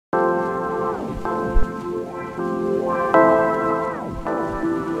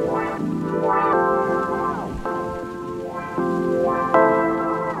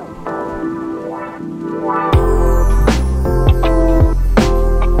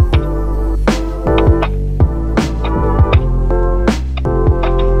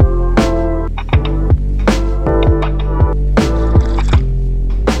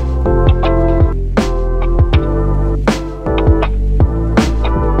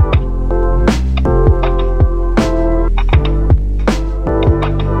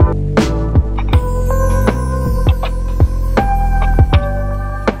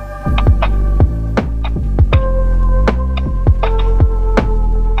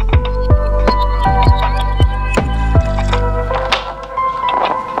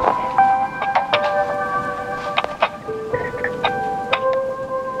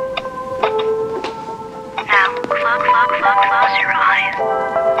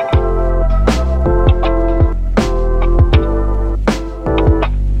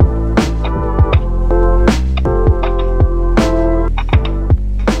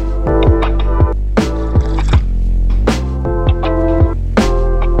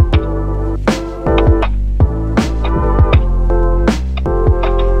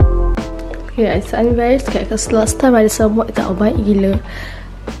guys, I'm very scared because last time ada semut tak baik gila.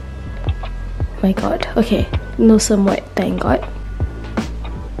 My god. Okay, no semut, thank god.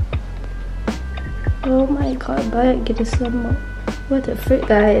 Oh my god, baik gila semut. What the frick,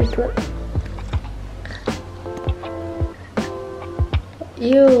 guys? Look.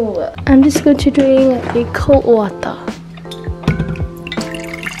 Ew. I'm just going to drink a cold water.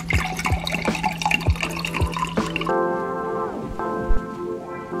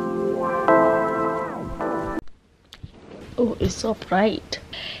 Oh, it's so bright.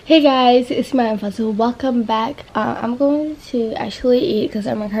 Hey guys, it's my Fadzli. Welcome back. I'm going to actually eat because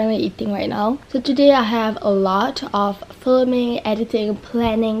I'm currently eating right now. So today I have a lot of filming, editing,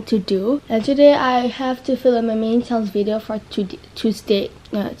 planning to do. And today I have to film a main channel's video for Tuesday's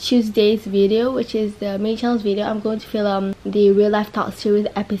video, which is the main channel's video. I'm going to film the real life talk series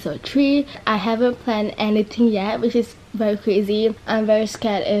episode 3. I haven't planned anything yet, which is very crazy. I'm very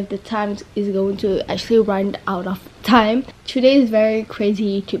scared if the time is going to actually run out of time. Today is very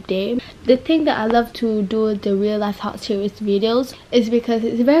crazy YouTube day. The thing that I love to do the real life talk series videos is because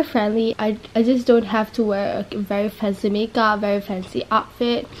it's very friendly. I just don't have to wear a very fancy makeup, very fancy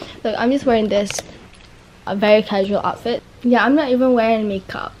outfit. Look, I'm just wearing this a very casual outfit. Yeah, I'm not even wearing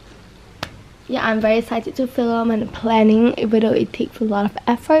makeup. Yeah, I'm very excited to film and planning, even though it takes a lot of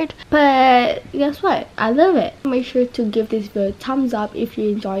effort. But guess what? I love it. Make sure to give this video a thumbs up if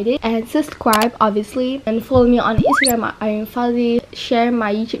you enjoyed it. And subscribe, obviously. And follow me on Instagram at Aireen. Share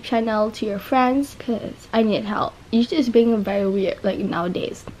my YouTube channel to your friends, because I need help. YouTube is being very weird, like,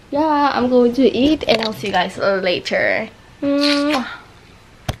 nowadays. Yeah, I'm going to eat and I'll see you guys later.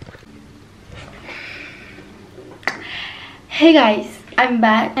 Hey guys, I'm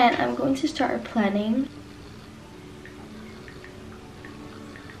back and I'm going to start planning.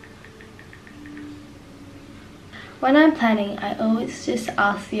 When I'm planning, I always just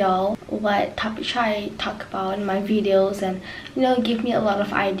ask y'all what topic should I talk about in my videos, and you know, give me a lot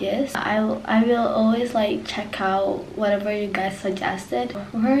of ideas. I will always like check out whatever you guys suggested.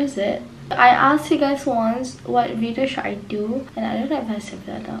 Where is it? I asked you guys once what video should I do, and I don't know if I said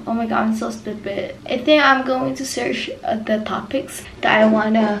that. Oh my god, I'm so stupid. I think I'm going to search the topics that I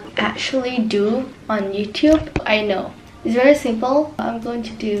wanna actually do on YouTube. I know it's very simple. I'm going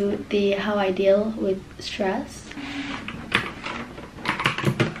to do the how I deal with stress.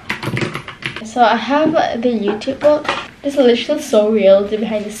 So I have the YouTube book. It's literally so real, the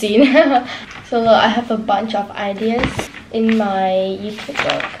behind the scene. So I have a bunch of ideas in my YouTube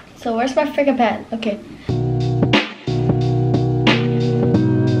book. So where's my freaking pen? Okay.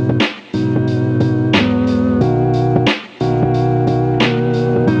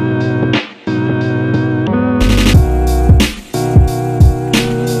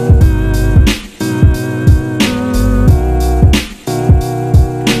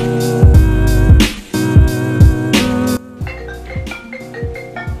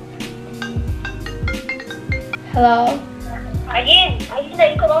 Hello? Aireen nak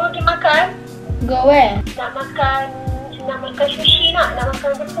ikut mama pergi makan. Go where? Nak makan sushi nak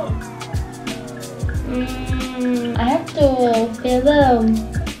makan apa? I have to film.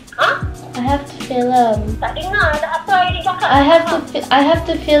 Huh? I have to film. Tak dengar ada apa Aireen cakap. I have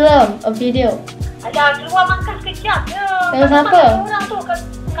to film a video. Ada keluar makan sekejap je. Dengan siapa? Orang tu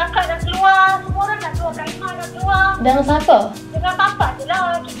kakak nak keluar, semua orang nak keluar, Kak Iman nak keluar. Dengan siapa? Dengan papa je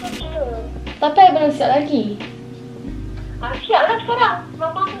lah, kita. Tapi I belum siap lagi. Siap lah sekarang.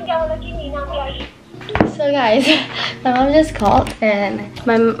 Mama pun jauh lagi ni nak ambil air. So guys, my mom just called and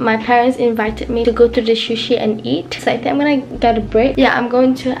my parents invited me to go to the sushi and eat. So I think I'm gonna get a break. Yeah, I'm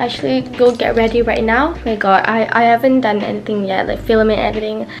going to actually go get ready right now. Oh my god, I haven't done anything yet, like filming,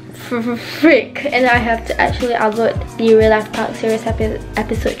 editing, freak. And I have to actually upload the real life talk series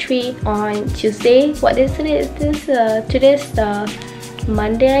episode 3 on Tuesday. What is today? Is this today's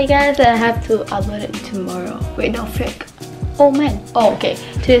Monday, I guess, and I have to upload it tomorrow. Wait, no, frick. Oh man. Oh, okay.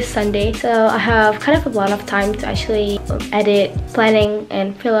 Today's Sunday, so I have kind of a lot of time to actually edit, planning,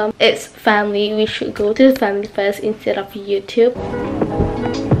 and film. It's family. We should go to the family first instead of YouTube.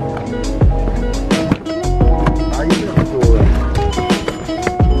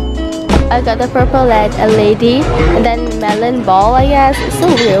 I got the purple lady and then melon ball, I guess. It's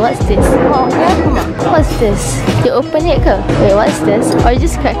so weird. What's this? Oh yeah, come on. What's this? You open it ke? Wait, what's this? Or you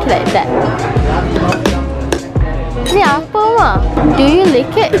just crack it like that? Ni apa, Ma? Do you lick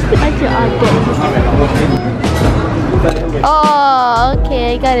it? Aja ada. Oh,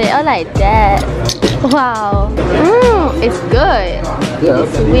 okay, got it. I like that. Wow. It's good. Yeah.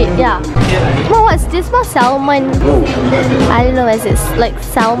 It's sweet, yeah. Well, what's this? About salmon. I don't know what it's like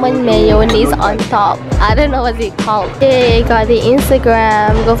salmon mayonnaise on top. I don't know what it's called. Hey, got the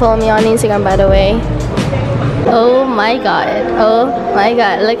Instagram. Go follow me on Instagram, by the way. Oh my god. Oh my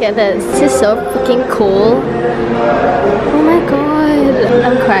god. Look at this. This is so freaking cool. Oh my god.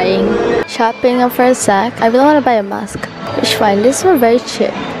 I'm crying. Shopping for a sec. I really want to buy a mask. Which one? This one very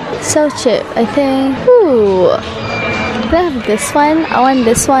cheap. So cheap. I think. Ooh. Can I have this one? I want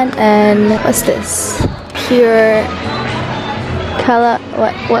this one. And what's this? Pure color.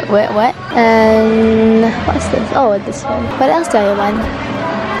 What? And what's this? Oh, this one. What else do I want?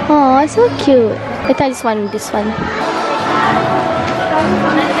 Oh, it's so cute. I thought I just wanted this one.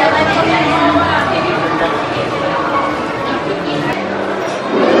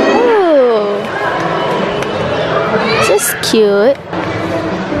 Ooh. This is cute.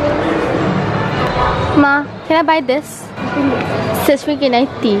 Ma, can I buy this? It says freaking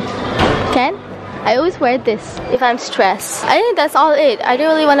 90. Can? I always wear this if I'm stressed. I think that's all it. I don't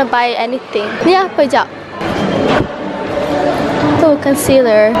really want to buy anything. Yeah, pajak. Oh,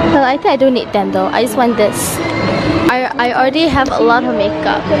 concealer. Well, I think I don't need them though. I just want this. I already have a lot of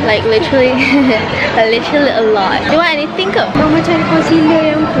makeup. Like literally, literally a lot. Do you want anything? Mama cari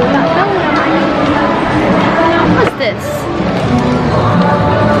concealer yang tu. Tak tahu namanya. What's this?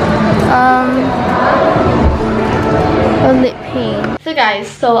 A lip paint. So guys,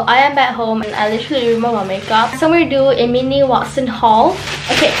 so I am back home and I literally removed my makeup. So we're doing a mini Watson haul.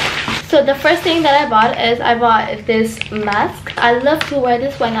 Okay. So the first thing that I bought is I bought this mask. I love to wear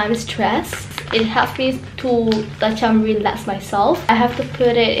this when I'm stressed. It helps me to relax myself. I have to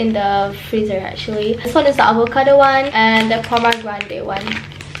put it in the freezer actually. This one is the avocado one and the pomegranate one.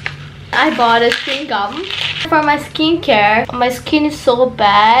 I bought a chewing gum. For my skincare, my skin is so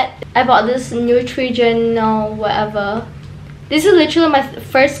bad. I bought this Neutrogena whatever. This is literally my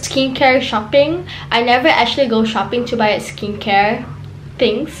first skincare shopping. I never actually go shopping to buy skincare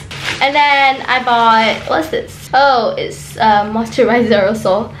things. And then I bought, what's this? Oh, it's moisturizer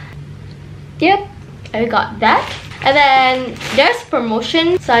also. Yep, I got that. And then there's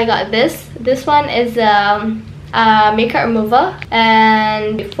promotion, so I got this. This one is makeup remover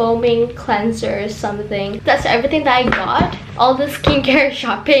and foaming cleanser or something. That's everything that I got. All the skincare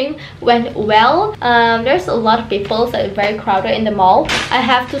shopping went well. There's a lot of people, so it's very crowded in the mall. I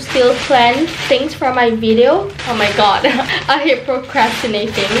have to still plan things for my video. Oh my god. I hate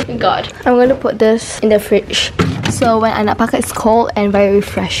procrastinating. God. I'm gonna put this in the fridge, so when I nak pakai it's cold and very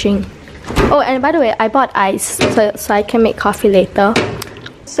refreshing. Oh, and by the way, I bought ice so I can make coffee later.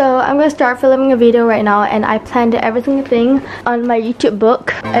 So I'm gonna start filming a video right now, and I planned everything on my YouTube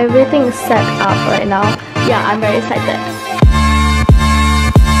book. Everything is set up right now. Yeah, I'm very excited.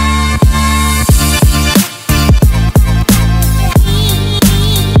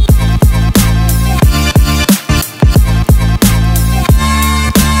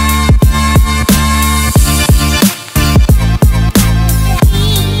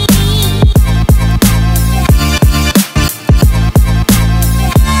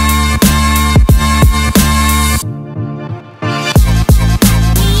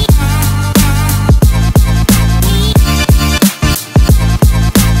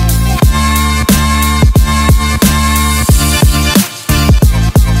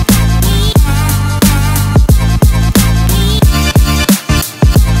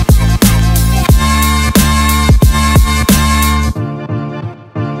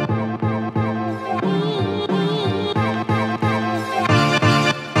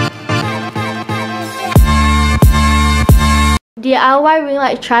 DIY ring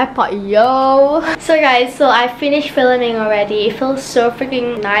light tripod, yo! So guys, so I finished filming already. It feels so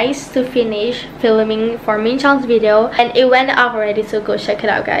freaking nice to finish filming for Min Chang's video, and it went up already, so go check it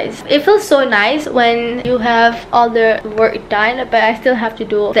out guys. It feels so nice when you have all the work done, but I still have to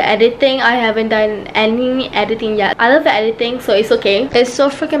do the editing. I haven't done any editing yet. I love the editing, so it's okay. It's so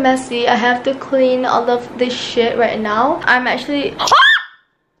freaking messy. I have to clean all of this shit right now. I'm actually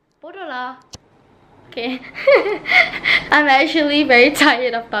bodoh lah. Okay. I'm actually very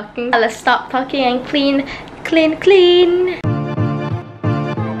tired of talking. Let's stop talking and clean.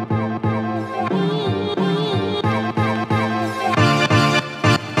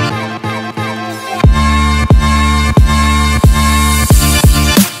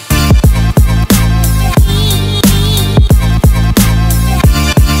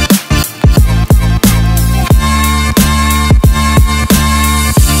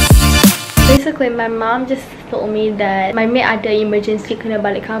 Basically, my mom just told me that my mate ada emergency kena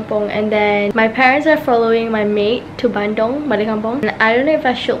balik kampung, and then my parents are following my mate to Bandung, balik kampung. And I don't know if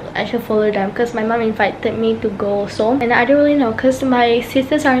I should follow them because my mom invited me to go also, and I don't really know because my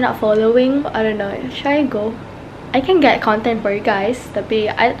sisters are not following. I don't know. Should I go? I can get content for you guys,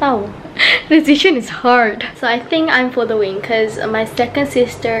 tapi I don't know. The decision is hard. So I think I'm following because my second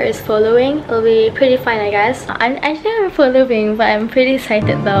sister is following. It'll be pretty fine, I guess. I think I'm following, but I'm pretty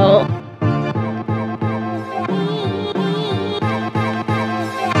excited though.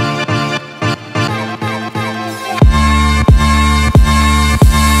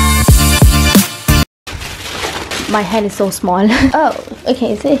 My hand is so small. Oh,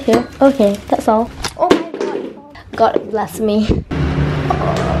 okay, is it here? Okay, that's all. Oh my god. God bless me.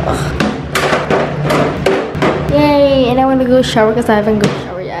 Yay! And I want to go shower because I haven't go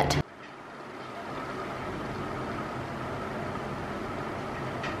shower yet.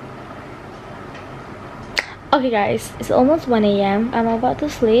 Okay guys, it's almost 1 AM. I'm about to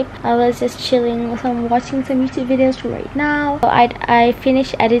sleep. I was just chilling, watching some YouTube videos right now. I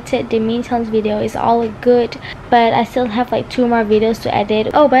finished edited the main challenge video. It's all good, but I still have like 2 more videos to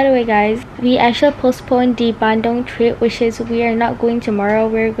edit. Oh, by the way guys, we actually postponed the Bandung trip, which is we are not going tomorrow.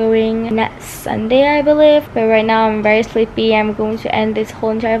 We're going next Sunday, I believe. But right now I'm very sleepy. I'm going to end this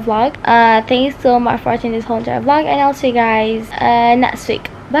whole entire vlog. Thanks so much for watching this whole entire vlog, and I'll see you guys next week.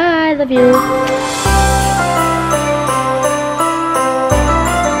 Bye, love you.